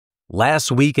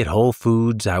Last week at Whole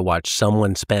Foods, I watched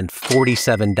someone spend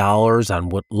 $47 on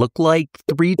what looked like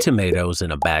 3 tomatoes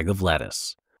and a bag of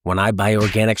lettuce. When I buy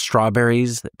organic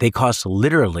strawberries, they cost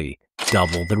literally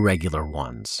double the regular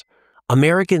ones.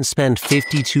 Americans spent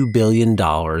 $52 billion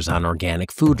on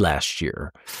organic food last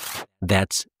year.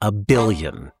 That's a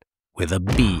billion with a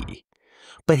B.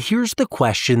 But here's the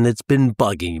question that's been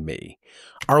bugging me.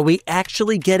 Are we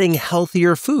actually getting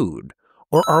healthier food,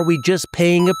 or are we just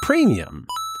paying a premium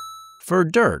for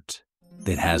dirt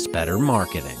that has better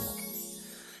marketing?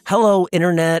 Hello,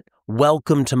 Internet.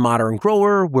 Welcome to Modern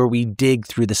Grower, where we dig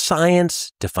through the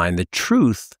science to find the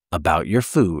truth about your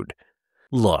food.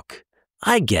 Look,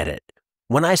 I get it.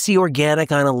 When I see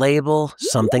organic on a label,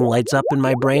 something lights up in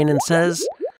my brain and says,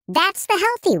 "That's the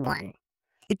healthy one."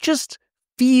 It just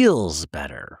feels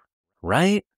better,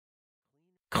 right?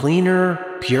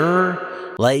 Cleaner,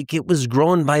 pure, like it was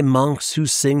grown by monks who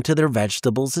sing to their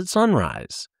vegetables at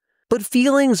sunrise. But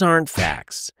feelings aren't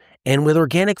facts, and with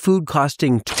organic food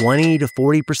costing 20 to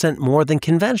 40% more than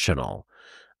conventional,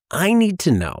 I need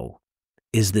to know,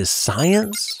 is this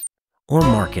science or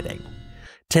marketing?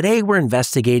 Today we're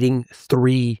investigating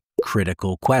 3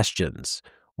 critical questions.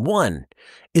 1,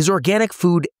 is organic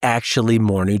food actually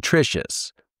more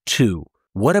nutritious? 2,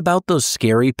 what about those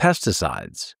scary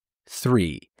pesticides?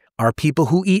 3, are people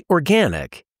who eat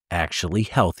organic actually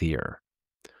healthier?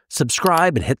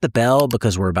 Subscribe and hit the bell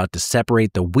because we're about to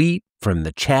separate the wheat from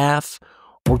the chaff,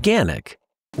 organic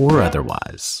or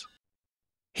otherwise.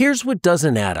 Here's what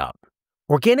doesn't add up.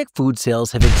 Organic food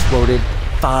sales have exploded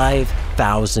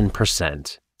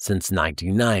 5,000% since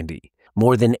 1990.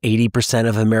 More than 80%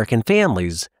 of American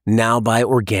families now buy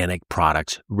organic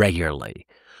products regularly.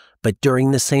 But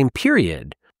during the same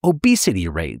period, obesity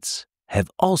rates have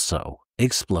also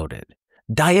exploded.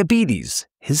 Diabetes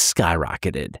has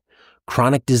skyrocketed.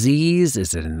 Chronic disease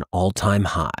is at an all-time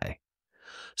high.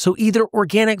 So either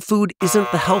organic food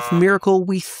isn't the health miracle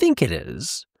we think it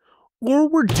is, or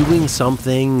we're doing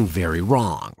something very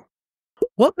wrong.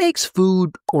 What makes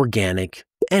food organic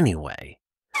anyway?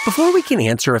 Before we can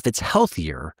answer if it's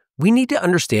healthier, we need to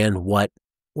understand what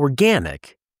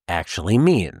organic actually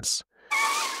means.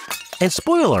 And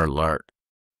spoiler alert,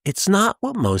 it's not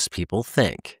what most people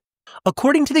think.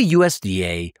 According to the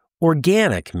USDA,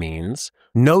 organic means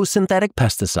no synthetic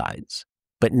pesticides,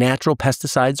 but natural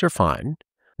pesticides are fine,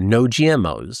 no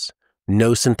GMOs,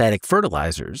 no synthetic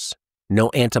fertilizers,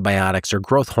 no antibiotics or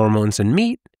growth hormones in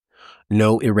meat,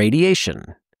 no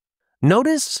irradiation.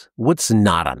 Notice what's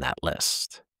not on that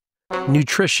list.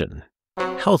 Nutrition,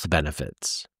 health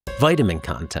benefits, vitamin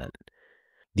content.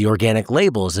 The organic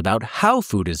label is about how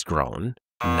food is grown,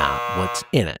 not what's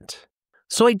in it.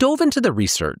 So I dove into the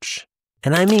research,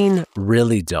 and I mean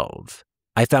really dove.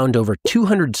 I found over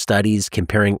 200 studies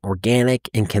comparing organic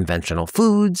and conventional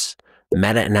foods,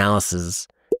 meta-analysis,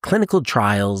 clinical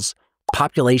trials,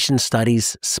 population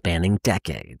studies spanning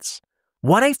decades.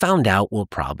 What I found out will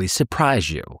probably surprise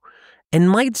you and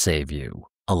might save you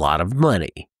a lot of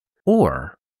money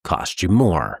or cost you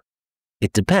more.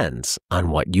 It depends on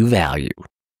what you value.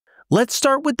 Let's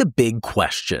start with the big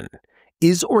question.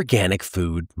 Is organic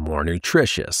food more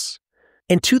nutritious?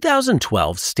 In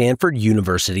 2012, Stanford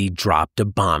University dropped a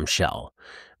bombshell.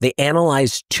 They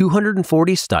analyzed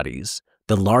 240 studies,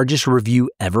 the largest review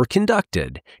ever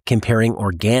conducted, comparing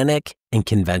organic and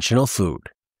conventional food.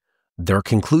 Their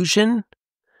conclusion?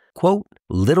 Quote,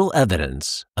 little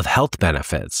evidence of health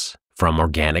benefits from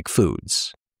organic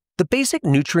foods. The basic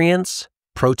nutrients,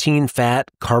 protein,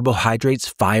 fat, carbohydrates,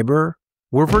 fiber,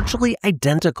 were virtually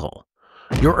identical.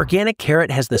 Your organic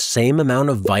carrot has the same amount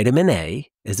of vitamin A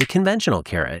as a conventional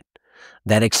carrot.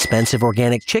 That expensive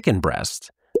organic chicken breast,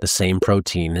 the same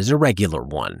protein as a regular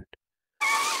one.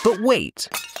 But wait,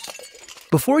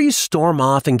 before you storm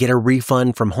off and get a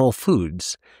refund from Whole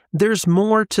Foods, there's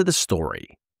more to the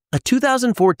story. A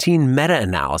 2014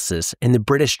 meta-analysis in the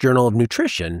British Journal of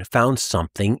Nutrition found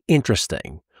something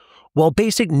interesting. While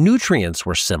basic nutrients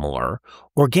were similar,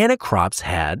 organic crops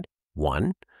had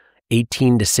 1.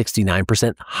 18 to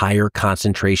 69% higher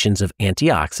concentrations of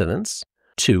antioxidants,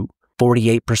 2.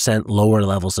 48% lower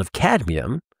levels of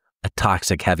cadmium, a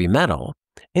toxic heavy metal,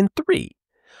 and 3.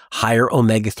 Higher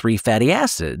omega-3 fatty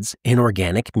acids in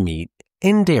organic meat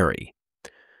and dairy.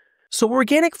 So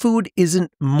organic food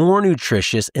isn't more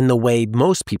nutritious in the way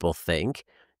most people think.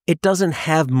 It doesn't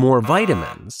have more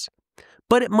vitamins,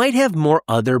 but it might have more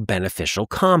other beneficial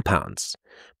compounds.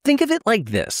 Think of it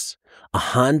like this. A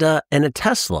Honda and a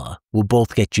Tesla will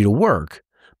both get you to work,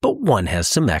 but one has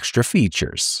some extra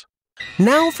features.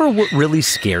 Now for what really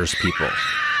scares people.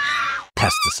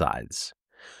 Pesticides.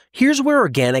 Here's where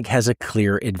organic has a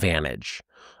clear advantage.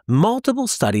 Multiple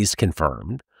studies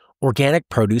confirmed organic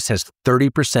produce has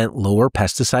 30% lower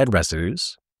pesticide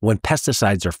residues. When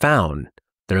pesticides are found,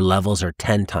 their levels are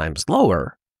 10 times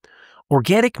lower.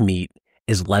 Organic meat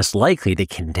is less likely to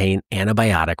contain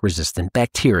antibiotic-resistant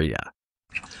bacteria.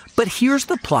 But here's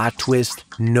the plot twist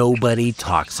nobody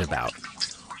talks about.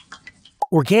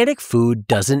 Organic food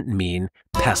doesn't mean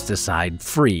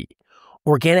pesticide-free.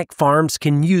 Organic farms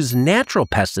can use natural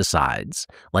pesticides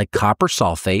like copper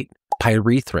sulfate,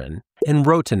 pyrethrin, and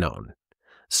rotenone.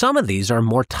 Some of these are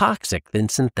more toxic than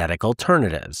synthetic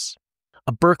alternatives.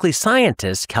 A Berkeley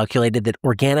scientist calculated that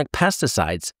organic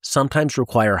pesticides sometimes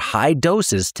require high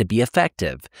doses to be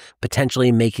effective,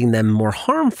 potentially making them more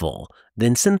harmful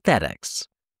than synthetics.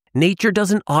 Nature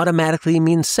doesn't automatically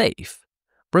mean safe.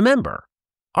 Remember,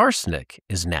 arsenic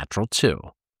is natural too.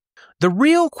 The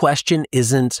real question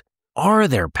isn't, are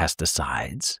there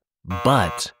pesticides,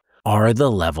 but are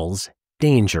the levels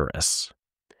dangerous?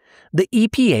 The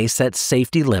EPA sets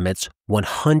safety limits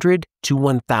 100 to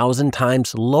 1,000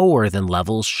 times lower than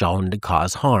levels shown to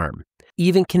cause harm.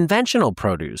 Even conventional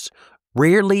produce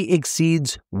rarely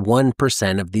exceeds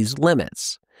 1% of these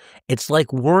limits. It's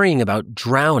like worrying about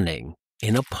drowning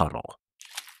in a puddle.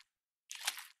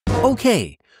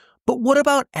 Okay, but what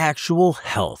about actual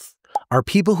health? Are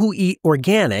people who eat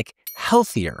organic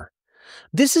healthier?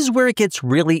 This is where it gets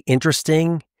really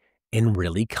interesting and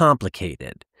really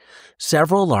complicated.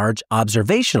 Several large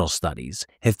observational studies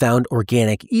have found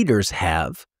organic eaters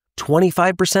have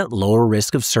 25% lower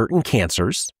risk of certain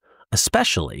cancers,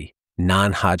 especially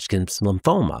non-Hodgkin's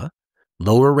lymphoma,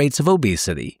 lower rates of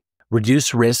obesity,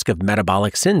 reduced risk of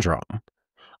metabolic syndrome,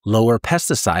 lower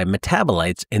pesticide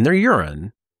metabolites in their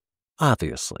urine,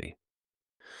 obviously.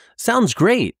 Sounds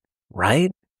great,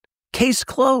 right? Case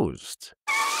closed.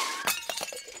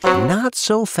 Not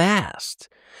so fast.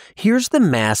 Here's the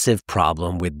massive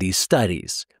problem with these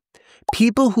studies.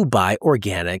 People who buy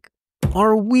organic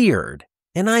are weird,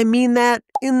 and I mean that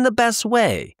in the best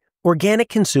way. Organic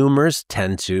consumers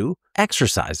tend to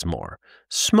exercise more,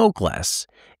 smoke less,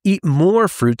 eat more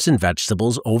fruits and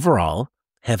vegetables overall,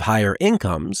 have higher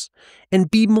incomes, and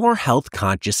be more health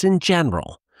conscious in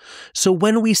general. So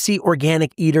when we see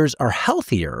organic eaters are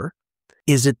healthier,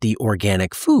 is it the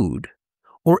organic food,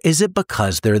 or is it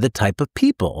because they're the type of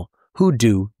people who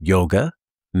do yoga,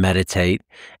 meditate,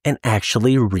 and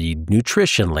actually read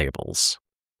nutrition labels?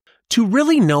 To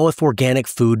really know if organic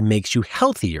food makes you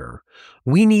healthier,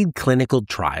 we need clinical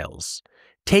trials.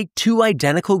 Take two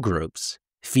identical groups,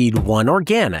 feed one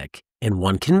organic and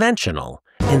one conventional,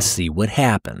 and see what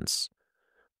happens.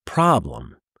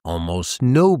 Problem: almost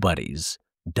nobody's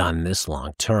done this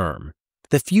long term.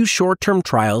 The few short-term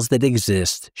trials that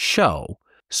exist show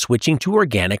switching to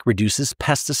organic reduces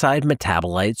pesticide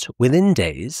metabolites within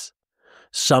days.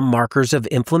 Some markers of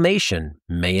inflammation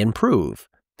may improve,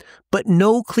 but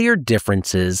no clear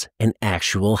differences in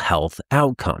actual health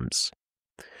outcomes.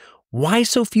 Why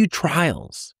so few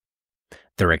trials?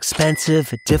 They're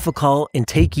expensive, difficult, and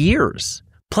take years.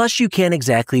 Plus, you can't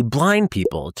exactly blind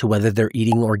people to whether they're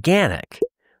eating organic.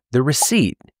 The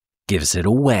receipt gives it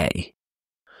away.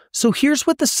 So here's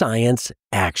what the science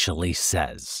actually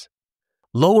says.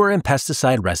 Lower in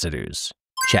pesticide residues,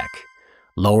 check.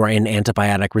 Lower in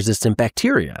antibiotic-resistant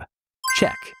bacteria,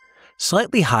 check.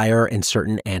 Slightly higher in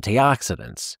certain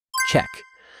antioxidants, check.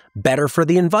 Better for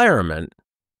the environment,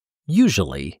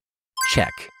 usually,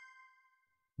 check.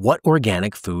 What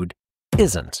organic food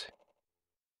isn't?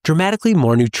 Dramatically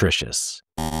more nutritious,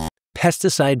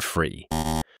 pesticide-free,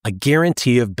 a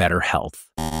guarantee of better health,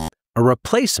 a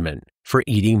replacement for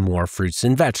eating more fruits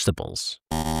and vegetables.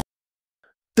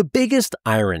 The biggest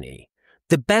irony: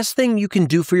 the best thing you can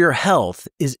do for your health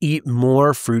is eat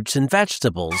more fruits and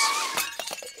vegetables,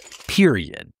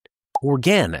 period,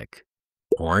 organic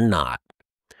or not.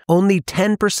 Only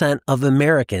 10% of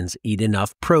Americans eat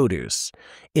enough produce.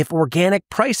 If organic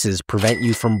prices prevent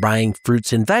you from buying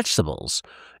fruits and vegetables,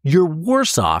 you're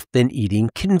worse off than eating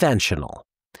conventional.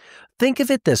 Think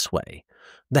of it this way.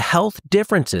 The health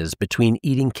differences between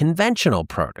eating conventional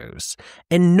produce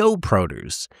and no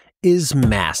produce is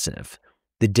massive.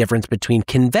 The difference between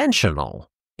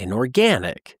conventional and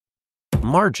organic,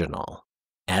 marginal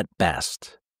at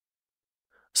best.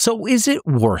 So is it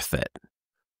worth it?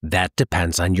 That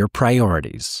depends on your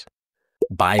priorities.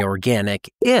 Buy organic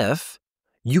if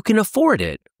you can afford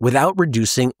it without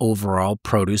reducing overall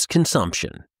produce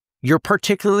consumption. You're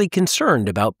particularly concerned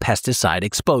about pesticide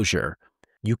exposure.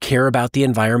 You care about the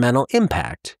environmental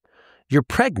impact. You're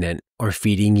pregnant or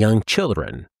feeding young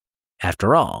children.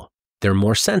 After all, they're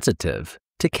more sensitive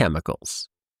to chemicals.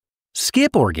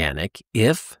 Skip organic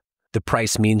if the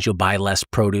price means you'll buy less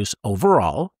produce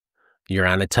overall, you're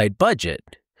on a tight budget,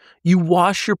 you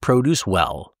wash your produce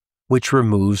well, which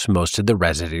removes most of the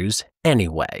residues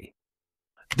anyway.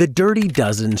 The Dirty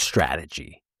Dozen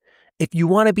strategy. If you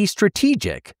want to be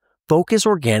strategic, focus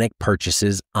organic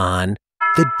purchases on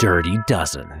the Dirty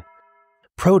Dozen.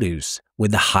 Produce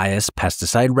with the highest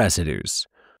pesticide residues: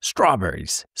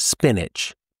 strawberries,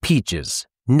 spinach, peaches,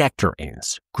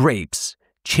 nectarines, grapes,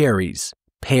 cherries,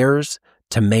 pears,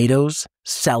 tomatoes,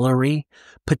 celery,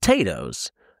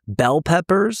 potatoes, bell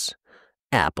peppers,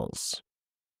 apples.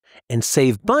 And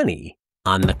save money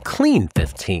on the Clean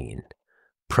 15.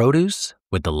 Produce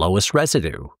with the lowest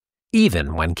residue,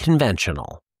 even when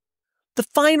conventional. The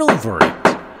final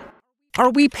verdict. Are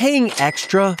we paying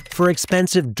extra for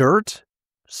expensive dirt?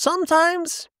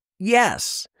 Sometimes,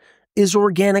 yes. Is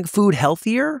organic food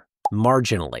healthier?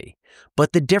 Marginally.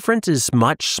 But the difference is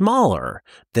much smaller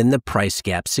than the price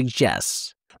gap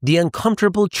suggests. The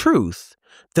uncomfortable truth: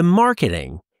 the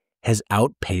marketing has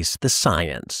outpaced the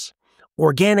science.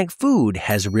 Organic food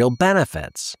has real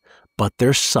benefits, but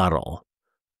they're subtle,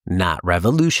 not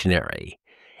revolutionary.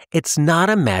 It's not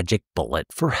a magic bullet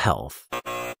for health.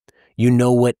 You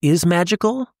know what is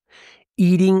magical?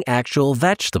 Eating actual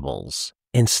vegetables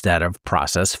instead of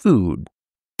processed food,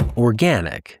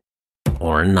 organic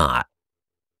or not.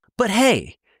 But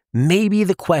hey, maybe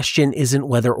the question isn't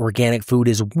whether organic food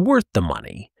is worth the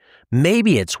money.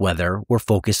 Maybe it's whether we're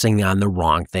focusing on the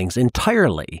wrong things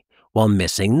entirely while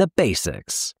missing the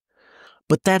basics.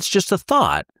 But that's just a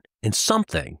thought and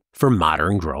something for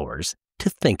modern growers to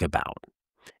think about.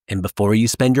 And before you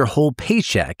spend your whole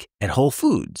paycheck at Whole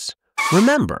Foods,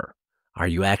 remember, are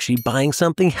you actually buying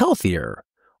something healthier,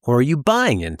 or are you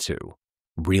buying into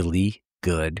really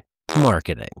good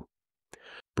marketing?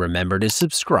 Remember to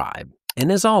subscribe,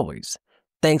 and as always,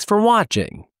 thanks for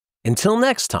watching. Until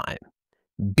next time,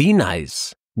 be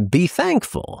nice, be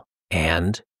thankful,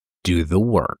 and do the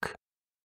work.